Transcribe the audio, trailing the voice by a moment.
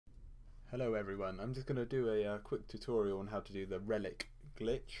Hello everyone, I'm just going to do a quick tutorial on how to do the Relic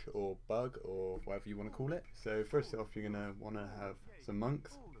Glitch or bug or whatever you want to call it. So first off you're going to want to have some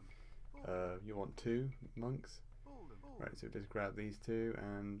monks. You want 2 monks. Right, so just grab these 2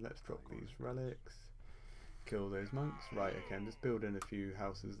 and let's drop these relics. Kill those monks. Right, okay, I'm just building a few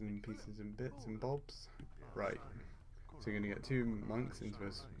houses and pieces and bits and bobs. Right, so you're going to get 2 monks into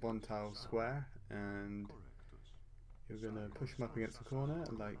a 1 tile square and you're going to push them up against the corner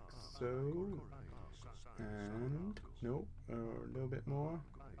like so, and no, a little bit more,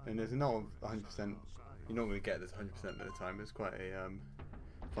 and there's not 100%, you're not going to get this 100% of the time, it's quite a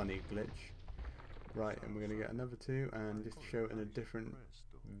funny glitch. Right, and we're going to get another 2 and just show it in a different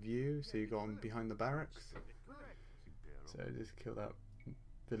view, so you got them behind the barracks, so just kill that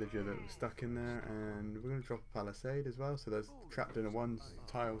villager that was stuck in there, and we're going to drop a palisade as well, so there's trapped in a 1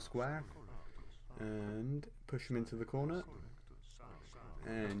 tile square, and push them into the corner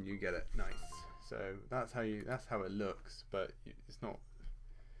and you get it. Nice. So that's how it looks, but it's not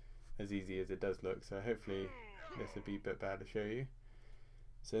as easy as it does look, so hopefully this will be a bit better to show you.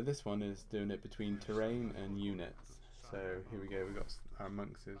 So this one is doing it between terrain and units. So here we go, we've got our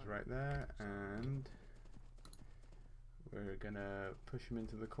monks is right there and we're gonna push them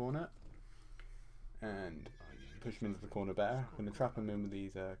into the corner and push them into the corner better. We're going to trap them in with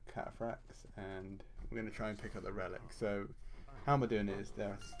these cataphracts and we're going to try and pick up the relic. So how am I doing it is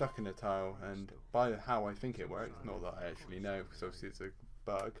they're stuck in a tile, and by how I think it works, not that I actually know because obviously it's a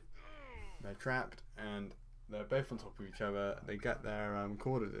bug, they're trapped and they're both on top of each other. They get their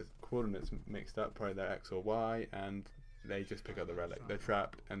coordinates mixed up, probably their X or Y, and they just pick up the relic. They're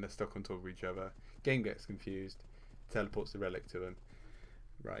trapped and they're stuck on top of each other. Game gets confused, teleports the relic to them.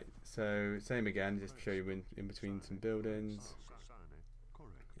 Right, so same again, just to show you in between some buildings,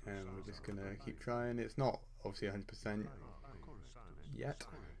 and we're just going to keep trying. It's not obviously 100% yet,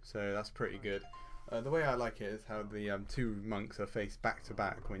 so that's pretty good. The way I like it is how the 2 monks are faced back to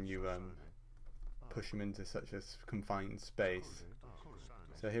back when you push them into such a confined space.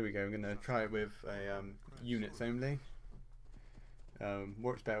 So here we go, we're going to try it with units only.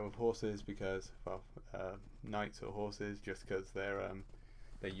 Works better with horses because, well, knights or horses, just because their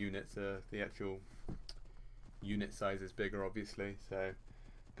units are, the actual unit size is bigger obviously, so I'm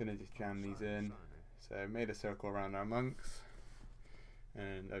gonna just jam these in. So made a circle around our monks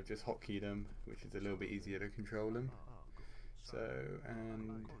and I've just hotkeyed them, which is a little bit easier to control them. So,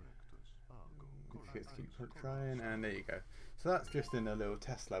 and just keep trying, and there you go. So that's just in a little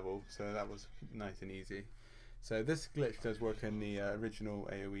test level, so that was nice and easy. So this glitch does work in the original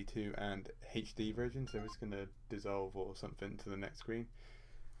AoE 2 and HD version, so it's going to dissolve or something to the next screen.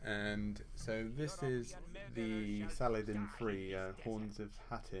 And so this is the Saladin 3 Horns of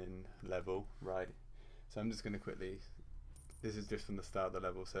Hattin level, right? So I'm just going to quickly, this is just from the start of the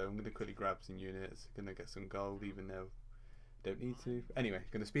level, so I'm going to quickly grab some units, going to get some gold even though I don't need to. Anyway,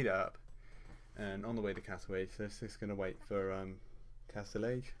 going to speed it up, and on the way to Castle Age, so it's just going to wait for Castle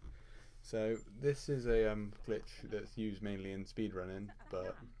Age. So this is a glitch that's used mainly in speedrunning,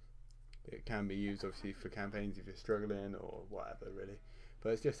 but it can be used obviously for campaigns if you're struggling or whatever really.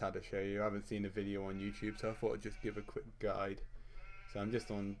 But it's just how to show you. I haven't seen a video on YouTube, so I thought I'd just give a quick guide. So I'm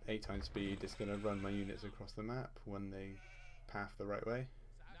just on 8 times speed, just going to run my units across the map when they path the right way,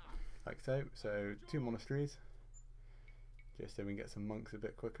 like so. So 2 monasteries, just so we can get some monks a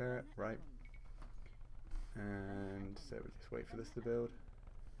bit quicker, right? And so we just wait for this to build.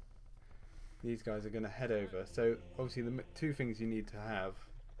 These guys are going to head over. So obviously the 2 things you need to have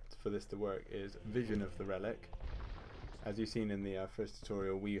for this to work is vision of the relic. As you've seen in the first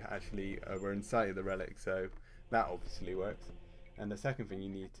tutorial, we actually were in sight of the relic, so that obviously works. And the second thing you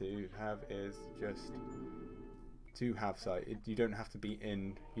need to have is just to have sight. You don't have to be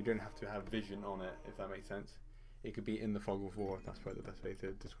in, you don't have to have vision on it, if that makes sense. It could be in the fog of war, that's probably the best way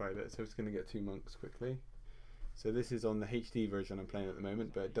to describe it. So it's going to get 2 monks quickly. So this is on the HD version I'm playing at the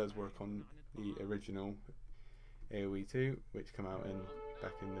moment, but it does work on the original AoE 2, which came out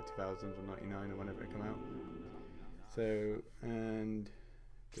back in the 2000s or 99 or whenever it came out. So, and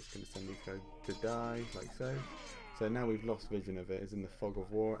just going to send these guys to die, like so. So now we've lost vision of it, it's in the fog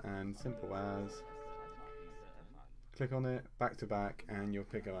of war, and simple as, click on it, back to back, and you'll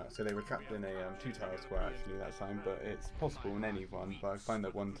pick them out. So they were trapped in a 2 tile square actually that time, but it's possible in any one, but I find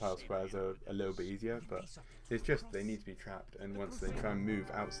that 1 tile squares are a little bit easier, but it's just they need to be trapped, and once they try and move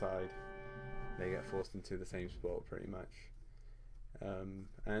outside, they get forced into the same spot pretty much.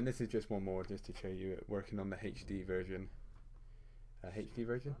 And this is just one more just to show you it working on the HD version. HD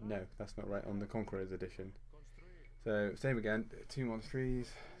version? No, that's not right, on the Conqueror's edition. So same again, 2 monasteries,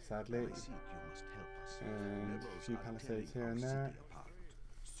 sadly, and a few palisades here and there.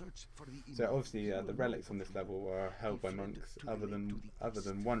 So obviously the relics on this level are held by monks, other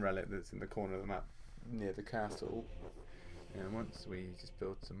than one relic that's in the corner of the map near the castle. And once we just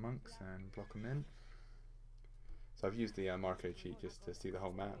build some monks and block them in. So I've used the Marco cheat just to see the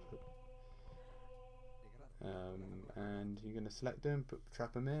whole map. And you're going to select them,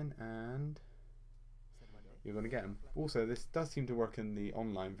 trap them in, and you're going to get them. Also, this does seem to work in the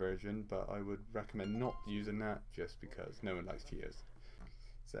online version, but I would recommend not using that just because no one likes cheaters.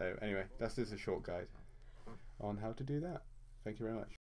 So anyway, that's just a short guide on how to do that. Thank you very much.